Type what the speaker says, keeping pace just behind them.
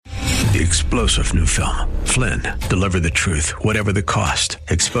The explosive new film, Flynn, deliver the truth, whatever the cost,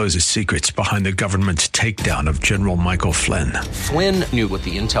 exposes secrets behind the government's takedown of General Michael Flynn. Flynn knew what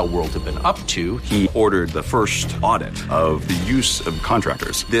the intel world had been up to. He ordered the first audit of the use of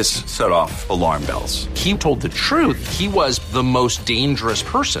contractors. This set off alarm bells. He told the truth. He was the most dangerous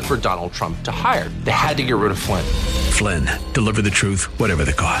person for Donald Trump to hire. They had to get rid of Flynn. Flynn, deliver the truth, whatever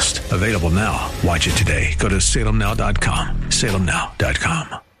the cost. Available now. Watch it today. Go to salemnow.com.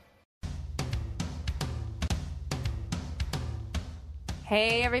 salemnow.com.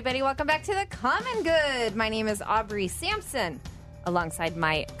 Hey, everybody. Welcome back to The Common Good. My name is Aubrey Sampson, alongside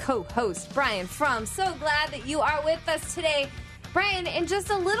my co-host, Brian Fromm. So glad that you are with us today. Brian, in just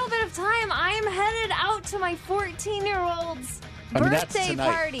a little bit of time, I am headed out to my 14-year-old's birthday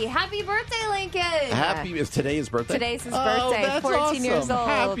party. Happy birthday, Lincoln. Is today his birthday? Today's his birthday, that's 14 awesome. years old.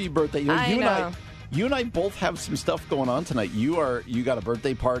 Happy birthday. You and I both have some stuff going on tonight. You got a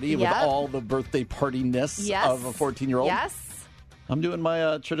birthday party with all the birthday partiness of a 14-year-old. Yes. I'm doing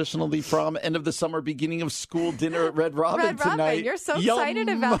my traditionally from end of the summer, beginning of school dinner at Red Robin tonight. You're so excited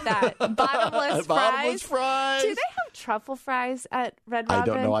about that. Bottomless fries. Do they have truffle fries at Red Robin? I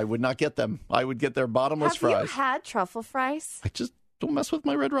don't know. I would not get them. I would get their bottomless fries. Have you had truffle fries? I just don't mess with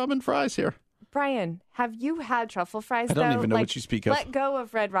my Red Robin fries here. Brian, have you had truffle fries? I don't even know what you speak of. Let go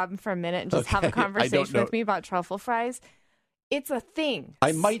of Red Robin for a minute and just have a conversation with me about truffle fries. It's a thing.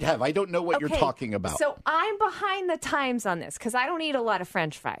 I might have. I don't know what you're talking about. So I'm behind the times on this because I don't eat a lot of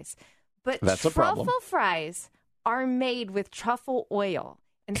French fries. But that's truffle fries are made with truffle oil.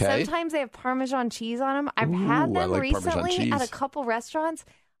 And sometimes they have Parmesan cheese on them. I've had them recently at a couple restaurants.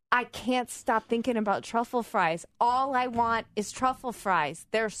 I can't stop thinking about truffle fries. All I want is truffle fries.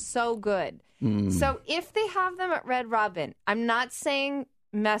 They're so good. So if they have them at Red Robin, I'm not saying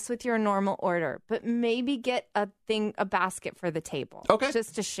mess with your normal order, but maybe get a basket for the table. Okay.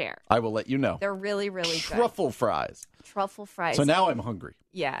 Just to share. I will let you know. They're really, really good. Truffle fries. Truffle fries. So now I'm hungry.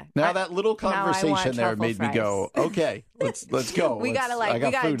 Yeah. Now that little conversation there made me go, okay, let's go. we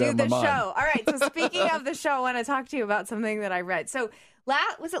gotta do the show. All right. So speaking of the show, I want to talk to you about something that I read. So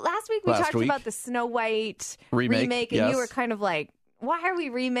was it last week we talked about the Snow White remake, and you were kind of like, why are we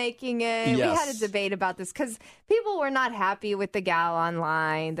remaking it? Yes. We had a debate about this because people were not happy with the gal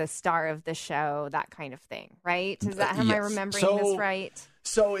online, the star of the show, that kind of thing, right? Am I remembering this right?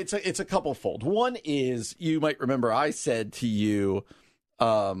 So it's a couple fold. One is, you might remember I said to you,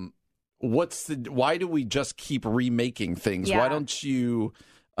 why do we just keep remaking things? Yeah. Why don't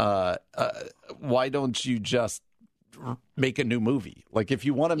you just make a new movie? Like, if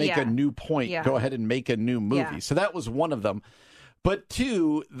you want to make a new point, go ahead and make a new movie. Yeah. So that was one of them. But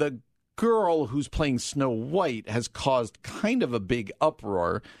two, the girl who's playing Snow White has caused kind of a big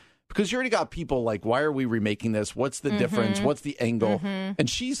uproar because you already got people like, why are we remaking this? What's the difference? What's the angle? And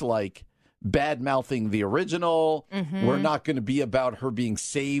she's like bad-mouthing the original. We're not going to be about her being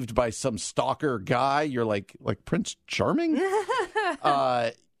saved by some stalker guy. You're like Prince Charming?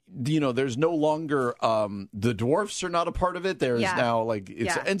 There's no longer the dwarfs are not a part of it. There's now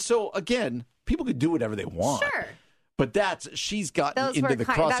and so again, people could do whatever they want. Sure. But she's gotten into the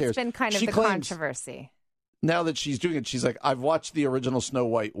crosshairs. That's been kind of the controversy. Now that she's doing it, she's like, I've watched the original Snow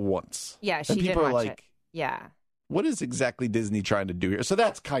White once. Yeah, she and people did are watch like, it. Yeah. What is exactly Disney trying to do here? So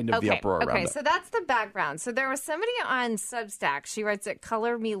that's kind of the uproar around it. Okay, so that's the background. So there was somebody on Substack. She writes at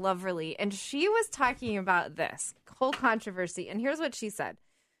Color Me Loverly, and she was talking about this whole controversy. And here's what she said.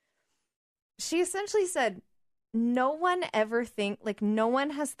 She essentially said, no one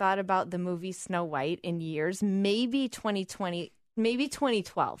has thought about the movie Snow White in years, maybe 2020, maybe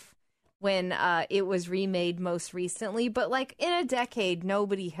 2012 when it was remade most recently. But like in a decade,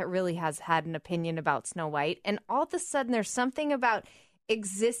 nobody really has had an opinion about Snow White. And all of a sudden there's something about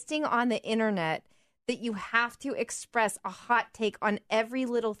existing on the internet that you have to express a hot take on every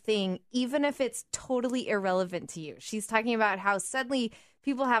little thing, even if it's totally irrelevant to you. She's talking about how suddenly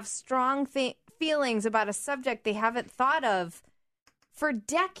people have strong feelings about a subject they haven't thought of for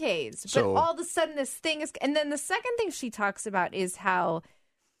decades. But all of a sudden this thing is... And then the second thing she talks about is how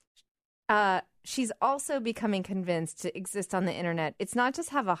she's also becoming convinced to exist on the internet. It's not just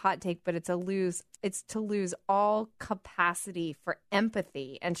have a hot take, but it's to lose all capacity for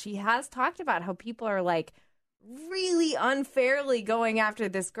empathy. And she has talked about how people are like really unfairly going after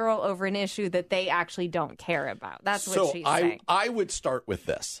this girl over an issue that they actually don't care about. That's what she's saying. I would start with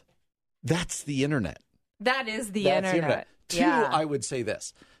this. That's the internet. That is the internet. Two, I would say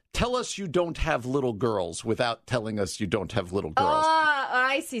this. Tell us you don't have little girls without telling us you don't have little girls.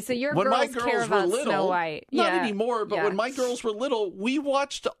 I see. So your girls care about Snow White. Not anymore, but when my girls were little, we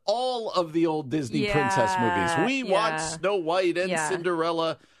watched all of the old Disney princess movies. We watched Snow White and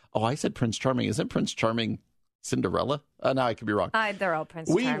Cinderella. Oh, I said Prince Charming. Isn't Prince Charming Cinderella? No, I could be wrong. They're all Prince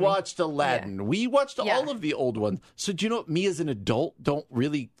We Charming. watched Aladdin. Yeah. We watched Yeah. all of the old ones. So do you know what? Me as an adult don't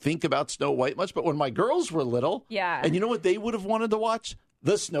really think about Snow White much. But when my girls were little, and you know what they would have wanted to watch?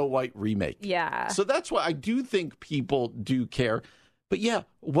 The Snow White remake. Yeah. So that's why I do think people do care. But yeah,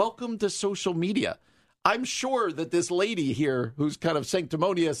 welcome to social media. I'm sure that this lady here, who's kind of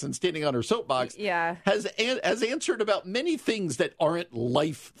sanctimonious and standing on her soapbox, has answered about many things that aren't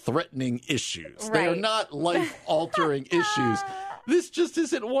life-threatening issues. Right. They are not life-altering issues. This just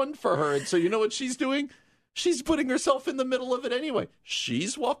isn't one for her. And so you know what she's doing? She's putting herself in the middle of it anyway.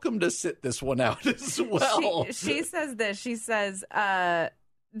 She's welcome to sit this one out as well. She says this. She says,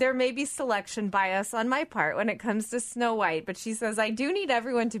 there may be selection bias on my part when it comes to Snow White, but she says, I do need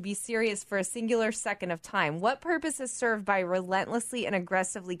everyone to be serious for a singular second of time. What purpose is served by relentlessly and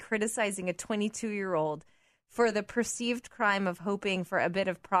aggressively criticizing a 22-year-old for the perceived crime of hoping for a bit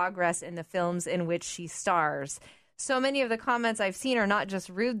of progress in the films in which she stars? So many of the comments I've seen are not just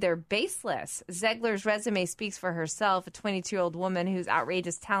rude, they're baseless. Zegler's resume speaks for herself, a 22-year-old woman whose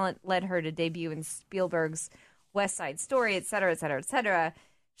outrageous talent led her to debut in Spielberg's West Side Story, et cetera, et cetera, et cetera.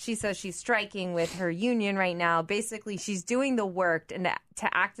 She says she's striking with her union right now. Basically, she's doing the work and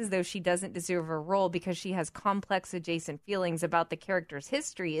to act as though she doesn't deserve a role because she has complex adjacent feelings about the character's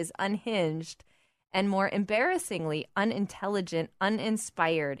history is unhinged and, more embarrassingly, unintelligent,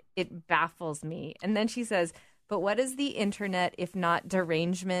 uninspired. It baffles me. And then she says, but what is the internet if not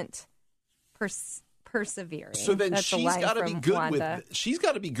derangement persevering? So then she's got to be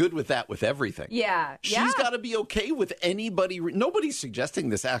good with that with everything. Yeah. She's got to be okay with anybody. Nobody's suggesting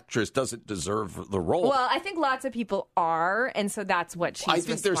this actress doesn't deserve the role. Well, I think lots of people are, and so that's what she's I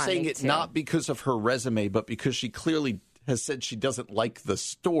think they're saying it to. not because of her resume, but because she clearly has said she doesn't like the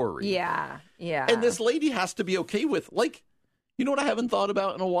story. Yeah. And this lady has to be okay with, like, you know what I haven't thought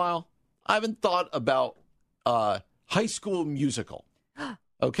about in a while? I haven't thought about High School Musical.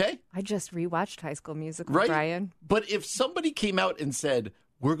 Okay? I just rewatched High School Musical, right? Brian. But if somebody came out and said,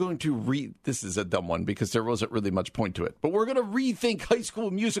 we're going to this is a dumb one because there wasn't really much point to it, but we're going to rethink High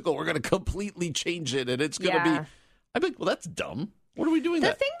School Musical. We're going to completely change it, and it's going to be, I'd be like, well, that's dumb. What are we doing The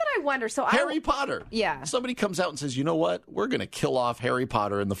that? thing that I wonder, Harry Potter. Yeah. Somebody comes out and says, you know what? We're going to kill off Harry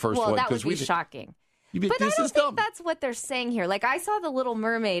Potter in the first one. Well, that would be shocking. But I don't think that's what they're saying here. Like, I saw The Little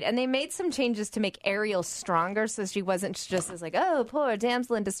Mermaid, and they made some changes to make Ariel stronger so she wasn't just as like, oh, poor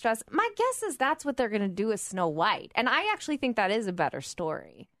damsel in distress. My guess is that's what they're going to do with Snow White. And I actually think that is a better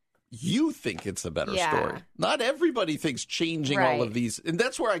story. You think it's a better story. Not everybody thinks changing all of these. And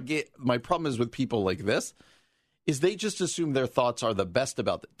that's where I get my problem is with people like this, is they just assume their thoughts are the best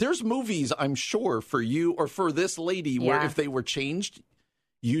about it. There's movies, I'm sure, for you or for this lady where if they were changed,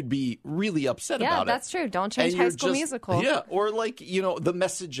 you'd be really upset about it. Yeah, that's true. Don't change High School Musical. Yeah, or like, the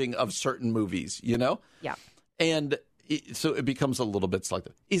messaging of certain movies, Yeah. And so it becomes a little bit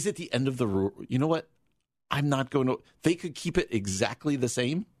selective. Is it the end of the rule? You know what? I'm not going to. They could keep it exactly the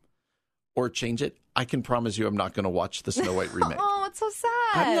same or change it. I can promise you I'm not going to watch the Snow White remake. Oh, it's so sad.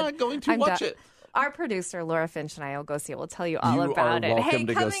 I'm not going to watch it. Our producer, Laura Finch, and I will go see it. We'll tell you all about it. Hey,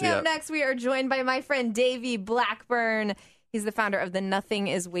 coming up next, we are joined by my friend Davey Blackburn. He's the founder of the Nothing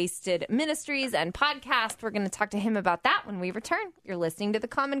is Wasted Ministries and podcast. We're going to talk to him about that when we return. You're listening to The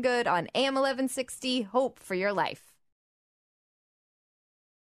Common Good on AM 1160. Hope for your life.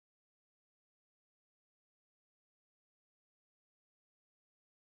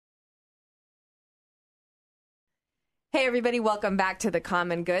 Hey, everybody. Welcome back to The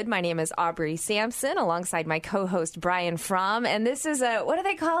Common Good. My name is Aubrey Sampson alongside my co-host Brian Fromm. And this is what do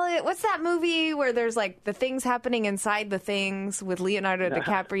they call it? What's that movie where there's like the things happening inside the things with Leonardo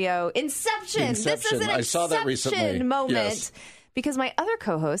DiCaprio? Inception. This is an I saw that recently. Moment because my other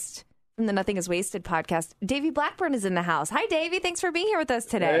co-host from the Nothing is Wasted podcast, Davey Blackburn, is in the house. Hi, Davey. Thanks for being here with us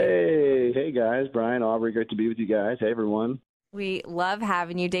today. Hey guys. Brian, Aubrey, great to be with you guys. Hey, everyone. We love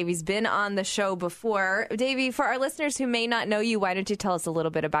having you. Davey's been on the show before. Davey, for our listeners who may not know you, why don't you tell us a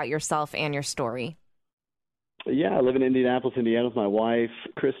little bit about yourself and your story? Yeah, I live in Indianapolis, Indiana with my wife,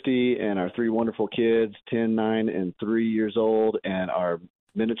 Christy, and our three wonderful kids, 10, 9, and 3 years old, and our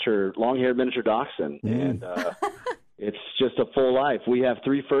long-haired miniature dachshund. And it's just a full life. We have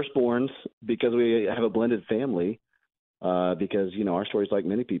three firstborns because we have a blended family because, our story's like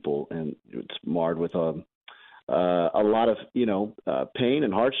many people, and it's marred with a lot of, pain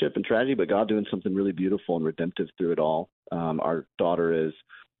and hardship and tragedy, but God doing something really beautiful and redemptive through it all. Our daughter is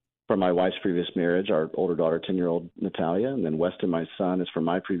from my wife's previous marriage, our older daughter, 10-year-old Natalia, and then Weston, my son, is from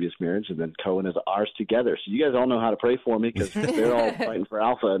my previous marriage, and then Cohen is ours together. So you guys all know how to pray for me because they're all fighting for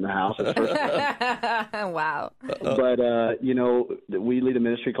alpha in the house. Wow. But, we lead a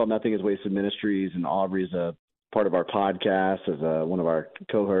ministry called Nothing is Wasted Ministries, and Aubrey's a part of our podcast as one of our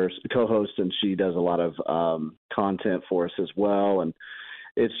co-hosts, and she does a lot of content for us as well. And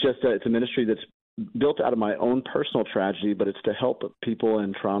it's a ministry that's built out of my own personal tragedy, but it's to help people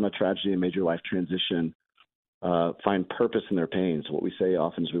in trauma, tragedy, and major life transition find purpose in their pain. So what we say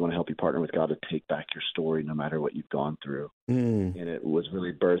often is we want to help you partner with God to take back your story no matter what you've gone through. And it was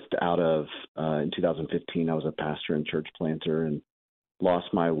really birthed out of, in 2015, I was a pastor and church planter and lost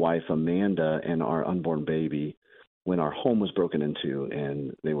my wife, Amanda, and our unborn baby when our home was broken into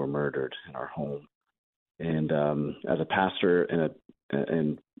and they were murdered in our home. And as a pastor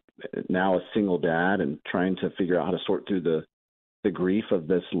and now a single dad and trying to figure out how to sort through the grief of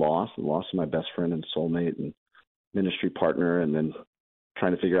this loss, the loss of my best friend and soulmate and ministry partner, and then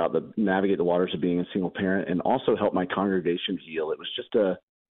trying to figure out navigate the waters of being a single parent and also help my congregation heal. It was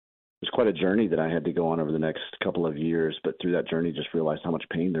quite a journey that I had to go on over the next couple of years, but through that journey just realized how much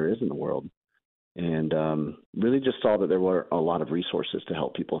pain there is in the world and really just saw that there were a lot of resources to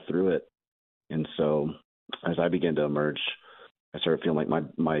help people through it. And so as I began to emerge, I started feeling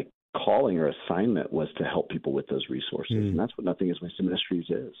like my calling or assignment was to help people with those resources. And that's what Nothing is Wasted Ministries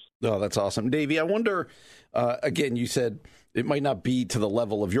is. Oh, that's awesome. Davey, I wonder, again, you said it might not be to the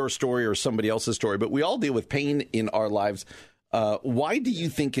level of your story or somebody else's story, but we all deal with pain in our lives. Why do you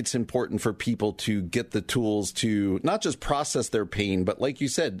think it's important for people to get the tools to not just process their pain, but like you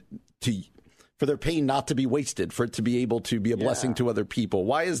said, for their pain not to be wasted, for it to be able to be a blessing to other people?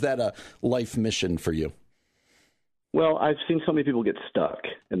 Why is that a life mission for you? Well, I've seen so many people get stuck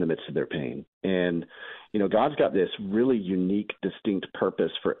in the midst of their pain. And, God's got this really unique, distinct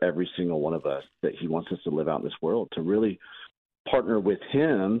purpose for every single one of us that he wants us to live out in this world, to really partner with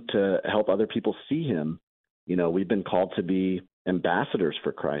him to help other people see him. We've been called to be ambassadors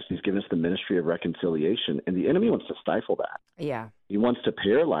for Christ. He's given us the ministry of reconciliation, and the enemy wants to stifle that. Yeah. He wants to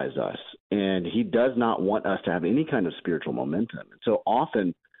paralyze us, and he does not want us to have any kind of spiritual momentum. And so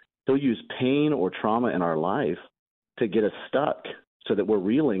often he'll use pain or trauma in our life to get us stuck so that we're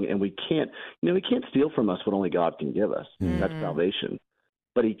reeling and we can't steal from us what only God can give us. That's salvation.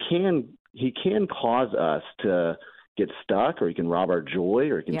 But he can cause us to get stuck, or he can rob our joy,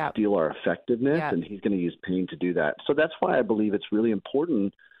 or he can steal our effectiveness, and he's going to use pain to do that. So that's why I believe it's really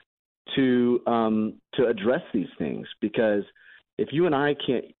important to address these things, because if you and I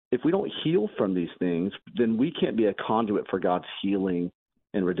if we don't heal from these things, then we can't be a conduit for God's healing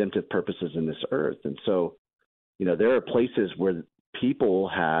and redemptive purposes in this earth. And so, there are places where people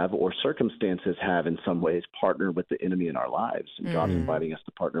have, or circumstances have in some ways, partnered with the enemy in our lives. And God's inviting us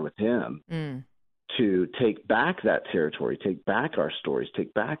to partner with him to take back that territory, take back our stories,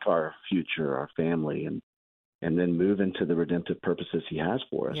 take back our future, our family, and then move into the redemptive purposes he has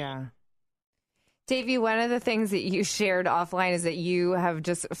for us. Yeah. Davey, one of the things that you shared offline is that you have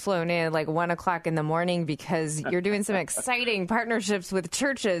just flown in like 1 o'clock in the morning because you're doing some exciting partnerships with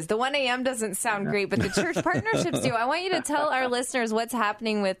churches. The 1 a.m. doesn't sound great, but the church partnerships do. I want you to tell our listeners what's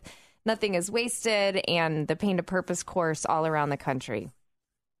happening with Nothing is Wasted and the Pain to Purpose course all around the country.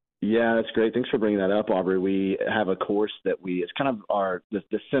 Yeah, that's great. Thanks for bringing that up, Aubrey. We have a course that it's kind of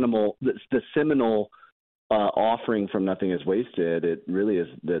the seminal offering from Nothing is Wasted. It really is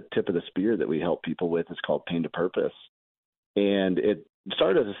the tip of the spear that we help people with. It's called Pain to Purpose. And it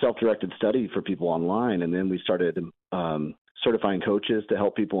started as a self-directed study for people online, and then we started certifying coaches to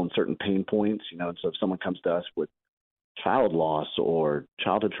help people in certain pain points. And so if someone comes to us with child loss or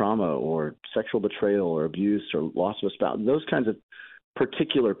childhood trauma or sexual betrayal or abuse or loss of a spouse, those kinds of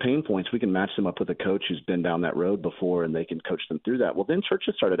particular pain points, we can match them up with a coach who's been down that road before, and they can coach them through that. Well, then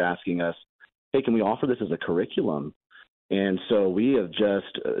churches started asking us, hey, can we offer this as a curriculum? And so we have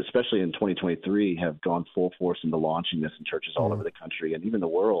just, especially in 2023, have gone full force into launching this in churches all over the country and even the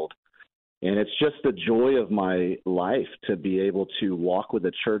world. And it's just the joy of my life to be able to walk with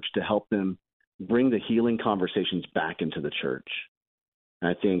a church to help them bring the healing conversations back into the church. And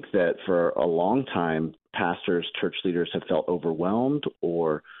I think that for a long time, pastors, church leaders have felt overwhelmed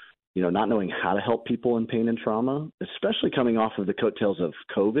or, not knowing how to help people in pain and trauma, especially coming off of the coattails of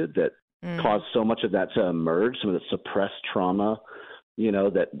COVID that caused so much of that to emerge, some of the suppressed trauma,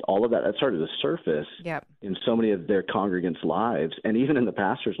 that all of that started to surface in so many of their congregants' lives and even in the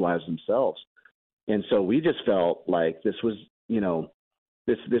pastors' lives themselves. And so we just felt like this was,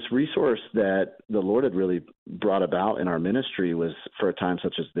 this resource that the Lord had really brought about in our ministry was for a time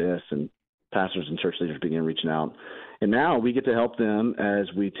such as this. And pastors and church leaders began reaching out. And now we get to help them as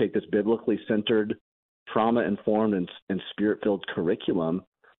we take this biblically centered, trauma-informed, and spirit-filled curriculum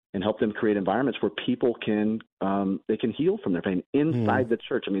and help them create environments where people can they can heal from their pain inside the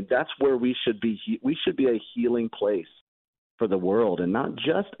church. I mean, that's where we should be. We should be a healing place for the world, and not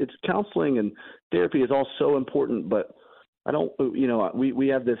just it's counseling and therapy is all so important, but we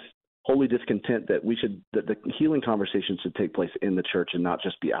have this holy discontent that the healing conversation should take place in the church and not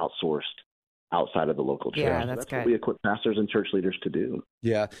just be outsourced outside of the local church. Yeah, so that's what we equip pastors and church leaders to do.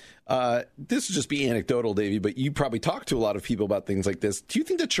 Yeah. This will just be anecdotal, Davey, but you probably talk to a lot of people about things like this. Do you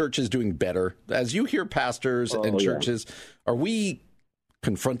think the church is doing better? As you hear pastors and churches, are we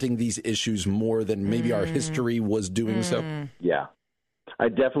confronting these issues more than maybe our history was doing so? Yeah. I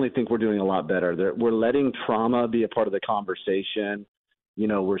definitely think we're doing a lot better. We're letting trauma be a part of the conversation.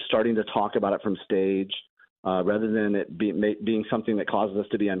 We're starting to talk about it from stage. Rather than it being something that causes us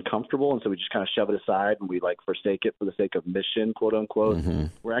to be uncomfortable, and so we just kind of shove it aside and we forsake it for the sake of mission, quote unquote.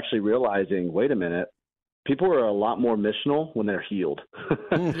 We're actually realizing, wait a minute, people are a lot more missional when they're healed.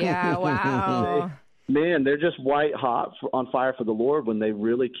 Yeah, wow. They're just white hot on fire for the Lord when they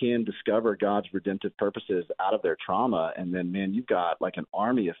really can discover God's redemptive purposes out of their trauma. And then, you've got like an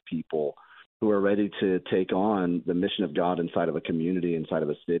army of people who are ready to take on the mission of God inside of a community, inside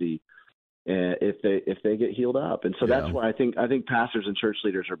of a city. If they get healed up. And so that's why I think pastors and church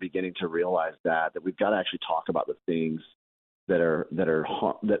leaders are beginning to realize that we've got to actually talk about the things that are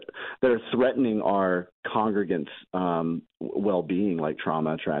threatening our congregants' well-being, like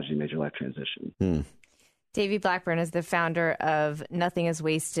trauma, tragedy, major life transition. Davey Blackburn is the founder of Nothing is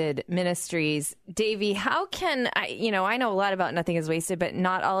Wasted Ministries. Davey, how can I know a lot about Nothing is Wasted, but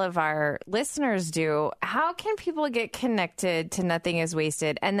not all of our listeners do. How can people get connected to Nothing is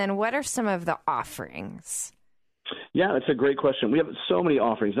Wasted? And then what are some of the offerings? Yeah, that's a great question. We have so many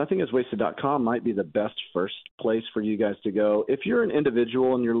offerings. NothingIsWasted.com might be the best first place for you guys to go. If you're an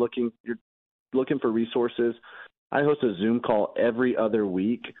individual and you're looking for resources, I host a Zoom call every other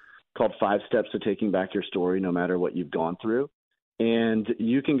week called 5 Steps to Taking Back Your Story, no matter what you've gone through. And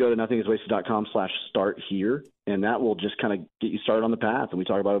you can go to nothingiswasted.com/start here, and that will just kind of get you started on the path. And we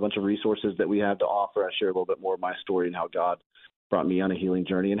talk about a bunch of resources that we have to offer. I share a little bit more of my story and how God brought me on a healing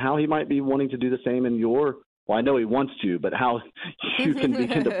journey and how he might be wanting to do the same in I know he wants to, but how you can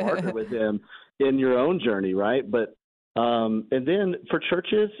begin to partner with him in your own journey, right? But and then for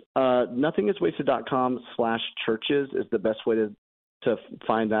churches, nothingiswasted.com/churches is the best way to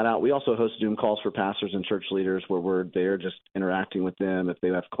find that out. We also host Zoom calls for pastors and church leaders where we're there just interacting with them if they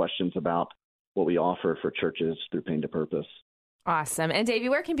have questions about what we offer for churches through Pain to Purpose. Awesome. And Davey,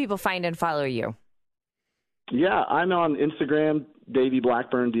 where can people find and follow you? Yeah, I'm on Instagram, Davey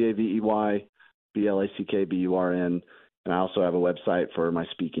Blackburn, DavyBlackburn. And I also have a website for my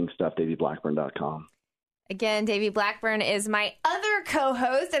speaking stuff, DavyBlackburn.com. Again, Davey Blackburn is my other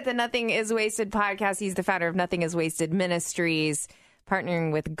co-host at the Nothing is Wasted podcast. He's the founder of Nothing is Wasted Ministries,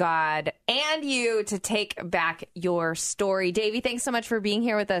 partnering with God and you to take back your story. Davey, thanks so much for being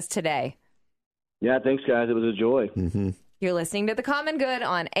here with us today. Yeah, thanks, guys. It was a joy. You're listening to The Common Good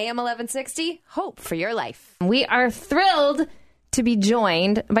on AM 1160, Hope for Your Life. We are thrilled to be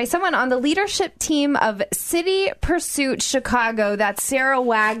joined by someone on the leadership team of City Pursuit Chicago. That's Sarah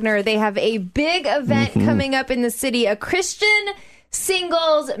Wagner. They have a big event coming up in the city, a Christian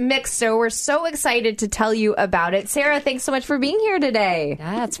singles mixer. We're so excited to tell you about it. Sarah, thanks so much for being here today.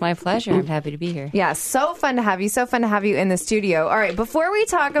 Yeah, it's my pleasure. I'm happy to be here. Yeah, so fun to have you. So fun to have you in the studio. All right, before we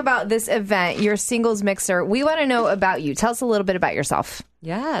talk about this event, your singles mixer, we want to know about you. Tell us a little bit about yourself.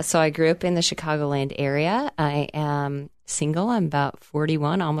 Yeah, so I grew up in the Chicagoland area. I am single. I'm about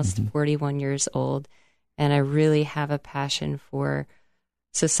 41, almost 41 years old. And I really have a passion for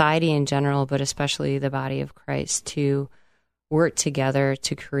society in general, but especially the body of Christ, to work together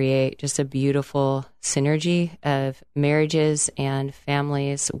to create just a beautiful synergy of marriages and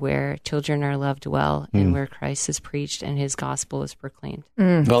families where children are loved well and where Christ is preached and his gospel is proclaimed.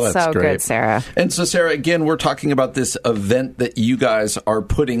 Well, that's so great. Good, Sarah. And so, Sarah, again, we're talking about this event that you guys are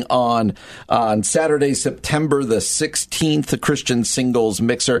putting on Saturday, September the 16th, the Christian Singles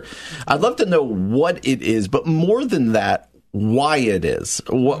Mixer. I'd love to know what it is, but more than that, why it is.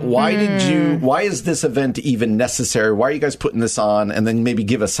 Why is this event even necessary? Why are you guys putting this on? And then maybe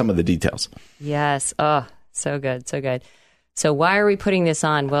give us some of the details. Yes. Oh, so good. So good. So why are we putting this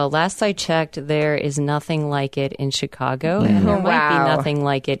on? Well, last I checked, there is nothing like it in Chicago, and there might be nothing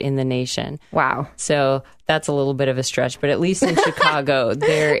like it in the nation. Wow. So that's a little bit of a stretch, but at least in Chicago,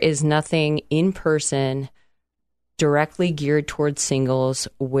 there is nothing in person directly geared towards singles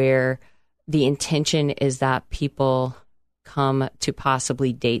where the intention is that people come to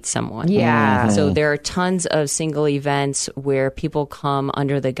possibly date someone. Yeah. So there are tons of single events where people come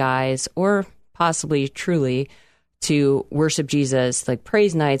under the guise, or possibly truly, to worship Jesus, like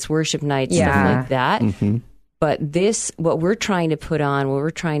praise nights, worship nights, stuff like that. But what we're trying to put on, what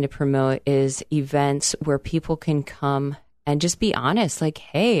we're trying to promote is events where people can come and just be honest, like,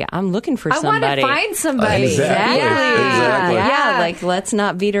 hey, I'm looking for somebody. I want to find somebody. Exactly. Yeah, like, let's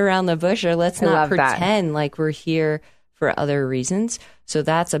not beat around the bush, or let's not pretend like we're here for other reasons. So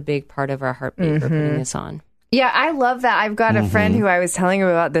that's a big part of our heartbeat for putting this on. Yeah, I love that. I've got a friend who I was telling him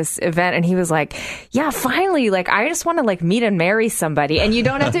about this event, and he was like, yeah, finally, like, I just want to, like, meet and marry somebody. And you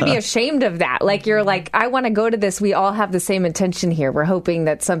don't have to be ashamed of that. Like, you're like, I want to go to this. We all have the same intention here. We're hoping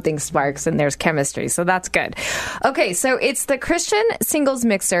that something sparks and there's chemistry. So that's good. Okay, so it's the Christian Singles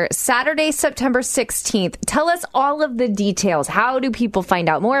Mixer, Saturday, September 16th. Tell us all of the details. How do people find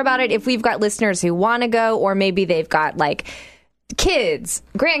out more about it? If we've got listeners who want to go, or maybe they've got, like, kids,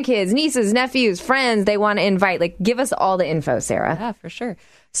 grandkids, nieces, nephews, friends they want to invite, like, give us all the info, Sarah. Yeah, for sure.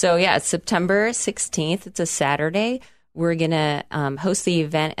 So yeah, it's September 16th. It's a Saturday. We're going to host the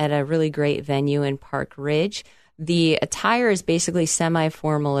event at a really great venue in Park Ridge. The attire is basically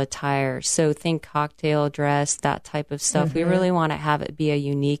semi-formal attire. So think cocktail dress, that type of stuff. We really want to have it be a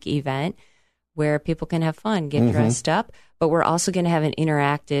unique event where people can have fun, get dressed up. But we're also going to have an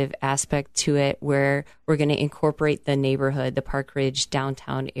interactive aspect to it where we're going to incorporate the neighborhood, the Park Ridge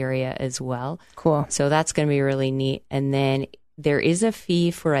downtown area as well. Cool. So that's going to be really neat. And then there is a fee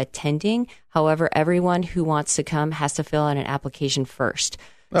for attending. However, everyone who wants to come has to fill out an application first.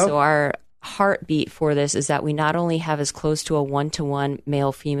 Oh. So our heartbeat for this is that we not only have as close to a 1-to-1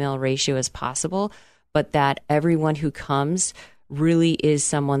 male-female ratio as possible, but that everyone who comes really is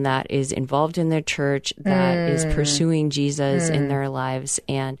someone that is involved in their church, that is pursuing Jesus in their lives,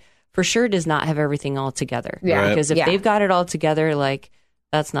 and for sure does not have everything all together. Yeah. Because if they've got it all together, like,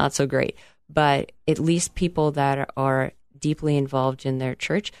 that's not so great. But at least people that are deeply involved in their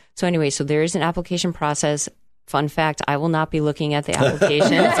church. So anyway, so there is an application process. Fun fact, I will not be looking at the applications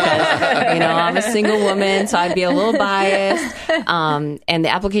because, I'm a single woman, so I'd be a little biased. And the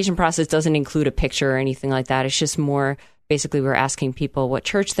application process doesn't include a picture or anything like that. It's just more, basically, we're asking people what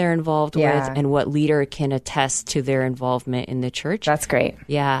church they're involved with and what leader can attest to their involvement in the church. That's great.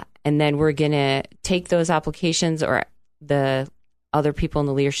 Yeah. And then we're going to take those applications, or the other people in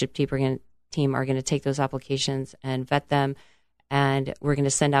the leadership team are going to take those applications and vet them. And we're going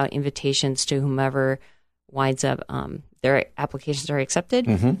to send out invitations to whomever winds up, their applications are accepted.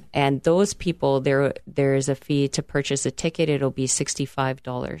 And those people, there is a fee to purchase a ticket. It'll be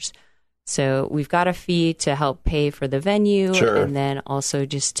 $65. So we've got a fee to help pay for the venue, and then also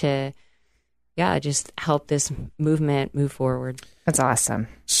just to, just help this movement move forward. That's awesome.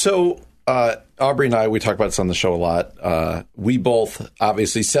 So Aubrey and I, we talk about this on the show a lot. We both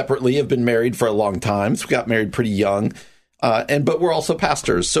obviously separately have been married for a long time. So we got married pretty young, but we're also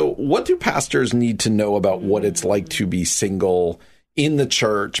pastors. So what do pastors need to know about what it's like to be single in the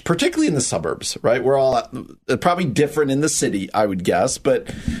church, particularly in the suburbs, right? We're all probably different in the city, I would guess,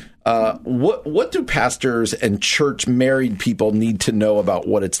 but what do pastors and church married people need to know about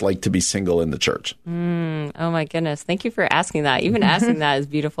what it's like to be single in the church? Oh my goodness. Thank you for asking that. Even asking that is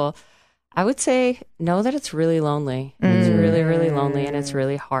beautiful. I would say know that it's really lonely. It's really, really lonely, and it's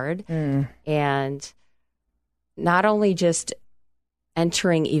really hard. And not only just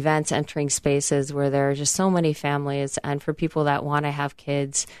entering events, entering spaces where there are just so many families, and for people that want to have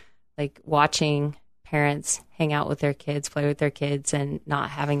kids, like watching parents hang out with their kids, play with their kids, and not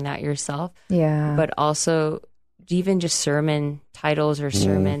having that yourself. Yeah. But also even just sermon titles or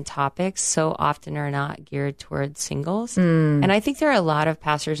sermon topics so often are not geared towards singles. And I think there are a lot of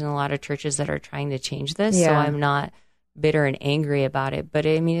pastors and a lot of churches that are trying to change this. So I'm not bitter and angry about it. But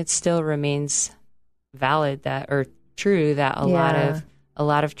I mean, it still remains valid or true that a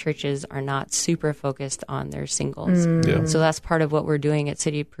lot of churches are not super focused on their singles. So that's part of what we're doing at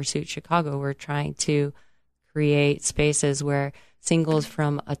City Pursuit Chicago. We're trying to create spaces where singles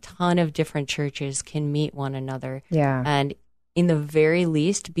from a ton of different churches can meet one another. And in the very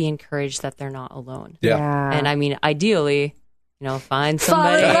least, be encouraged that they're not alone. And I mean, ideally, find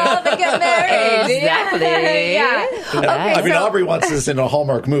somebody. Fall in love and get married. Exactly. Okay, I mean, Aubrey wants this in a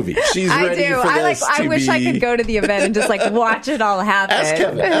Hallmark movie. She's ready for this. I wish I could go to the event and just watch it all happen.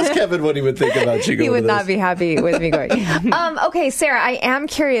 Ask Kevin what he would think about you going. He would to not this. be happy with me going. Okay, Sarah, I am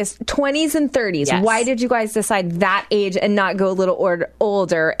curious. 20s and 30s. Yes. Why did you guys decide that age and not go a little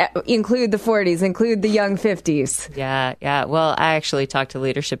older? Include the 40s. Include the young 50s. Yeah. Well, I actually talked to the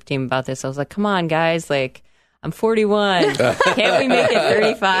leadership team about this. I was like, "Come on, guys! I'm 41. Can't we make it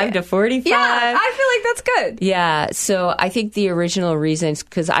 35 to 45? Yeah, I feel like that's good. Yeah. So I think the original reasons,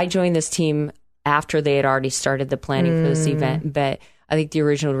 because I joined this team after they had already started the planning for this event, but I think the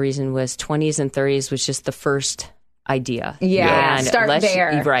original reason was 20s and 30s was just the first idea. Yeah, and start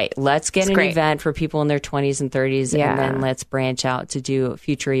there. Right. Let's get an event for people in their 20s and 30s, Yeah. and then let's branch out to do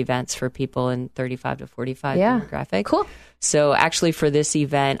future events for people in 35 to 45 demographic. Cool. So actually for this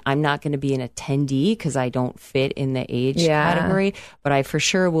event, I'm not going to be an attendee because I don't fit in the age category, but I for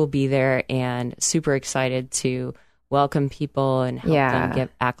sure will be there and super excited to welcome people and help them get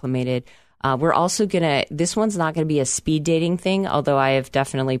acclimated. We're also this one's not going to be a speed dating thing, although I have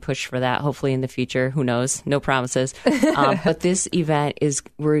definitely pushed for that, hopefully in the future. Who knows? No promises. But this event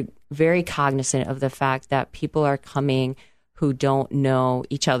we're very cognizant of the fact that people are coming who don't know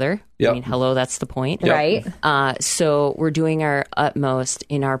each other. Yep. I mean, hello, that's the point. Yep. Right. So we're doing our utmost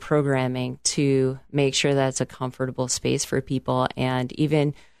in our programming to make sure that it's a comfortable space for people, and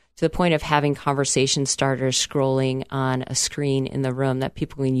even to the point of having conversation starters scrolling on a screen in the room that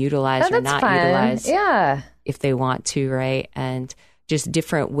people can utilize or not utilize if they want to, right? And just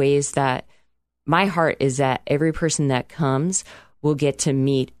different ways that my heart is that every person that comes will get to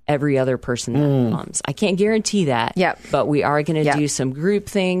meet every other person that comes. I can't guarantee that, but we are going to do some group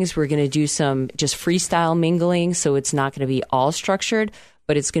things. We're going to do some just freestyle mingling, so it's not going to be all structured,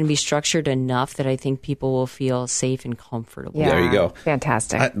 but it's going to be structured enough that I think people will feel safe and comfortable. Yeah. There you go.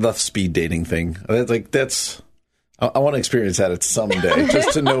 Fantastic. The speed dating thing. I want to experience that someday,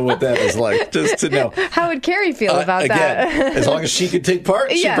 just to know what that is like, just to know. How would Carrie feel about that? As long as she could take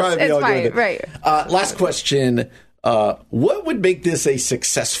part, she'd probably be all good with it. Right. Last question. What would make this a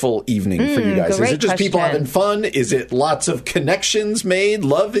successful evening for you guys? Is it just people having fun? Is it lots of connections made,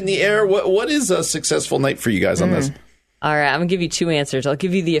 love in the air? What is a successful night for you guys on this? All right, I'm going to give you two answers. I'll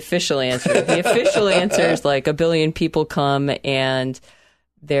give you the official answer. The official answer is like 1 billion people come and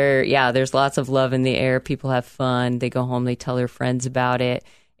there's lots of love in the air. People have fun. They go home, they tell their friends about it.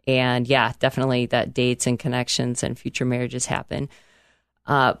 And yeah, definitely that dates and connections and future marriages happen.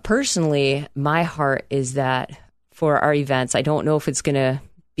 Personally, my heart is that for our events, I don't know if it's going to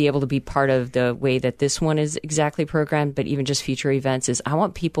be able to be part of the way that this one is exactly programmed, but even just future events is I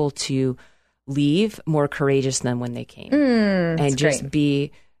want people to leave more courageous than when they came and just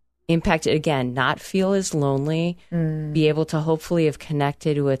be impacted again, not feel as lonely, be able to hopefully have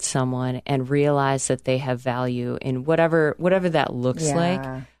connected with someone and realize that they have value in whatever that looks like,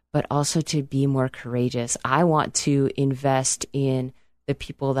 but also to be more courageous. I want to invest in the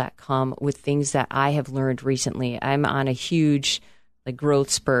people that come with things that I have learned recently. I'm on a huge growth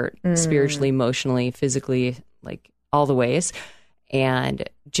spurt, spiritually, emotionally, physically, all the ways. And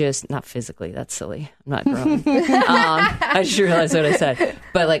just not physically, that's silly. I'm not growing. I just realized what I said.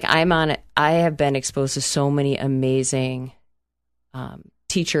 But I have been exposed to so many amazing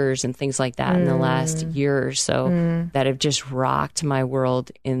teachers and things like that in the last year or so that have just rocked my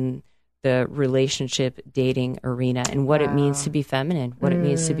world in the relationship dating arena and what it means to be feminine, what it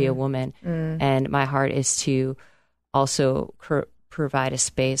means to be a woman. And my heart is to also provide a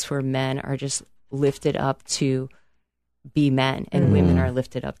space where men are just lifted up to be men and women are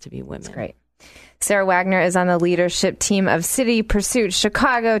lifted up to be women. That's great. Sarah Wagner is on the leadership team of City Pursuit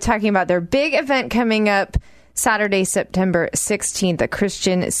Chicago, talking about their big event coming up Saturday, September 16th, a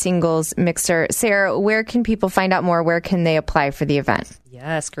Christian singles mixer. Sarah, where can people find out more? Where can they apply for the event?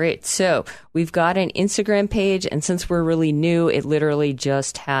 Yes, great. So we've got an Instagram page, and since we're really new, it literally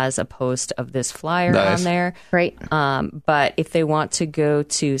just has a post of this flyer on there. Right. But if they want to go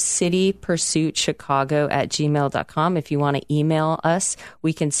to citypursuitchicago@gmail.com, if you want to email us,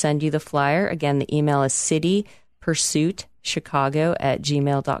 we can send you the flyer. Again, the email is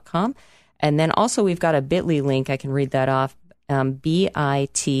citypursuitchicago@gmail.com. And then also we've got a bit.ly link. I can read that off. bit.ly/CPC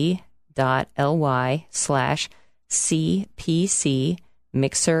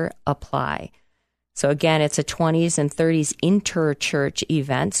Mixer Apply. So again, it's a 20s and 30s inter-church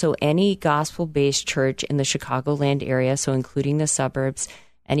event. So any gospel-based church in the Chicagoland area, so including the suburbs,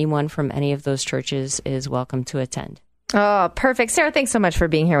 anyone from any of those churches is welcome to attend. Oh, perfect. Sarah, thanks so much for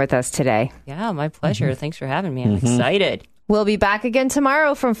being here with us today. Yeah, my pleasure. Thanks for having me. I'm excited. We'll be back again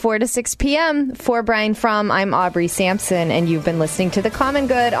tomorrow from 4 to 6 p.m. For Brian Fromm, I'm Aubrey Sampson, and you've been listening to The Common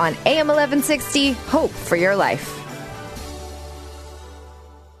Good on AM 1160. Hope for your life.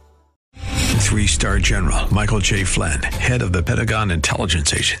 3-star General Michael J. Flynn, head of the Pentagon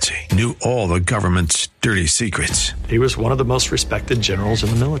Intelligence Agency, knew all the government's dirty secrets. He was one of the most respected generals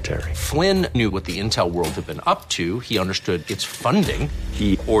in the military. Flynn knew what the intel world had been up to. He understood its funding.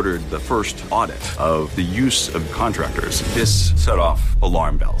 He ordered the first audit of the use of contractors. This set off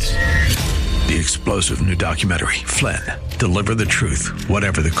alarm bells. The explosive new documentary, Flynn, Deliver the Truth,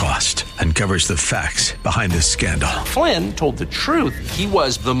 Whatever the Cost, uncovers the facts behind this scandal. Flynn told the truth. He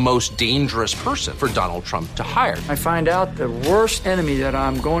was the most dangerous person for Donald Trump to hire. I find out the worst enemy that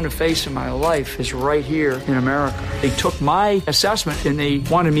I'm going to face in my life is right here in America. They took my assessment and they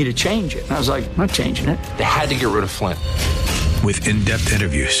wanted me to change it. And I was like, I'm not changing it. They had to get rid of Flynn. With in-depth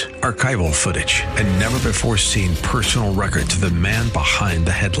interviews, archival footage, and never-before-seen personal records of the man behind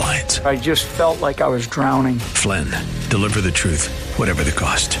the headlines. I just felt like I was drowning. Flynn, Deliver the Truth, Whatever the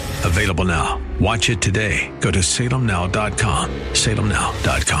Cost. Available now. Watch it today. Go to salemnow.com.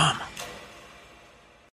 salemnow.com.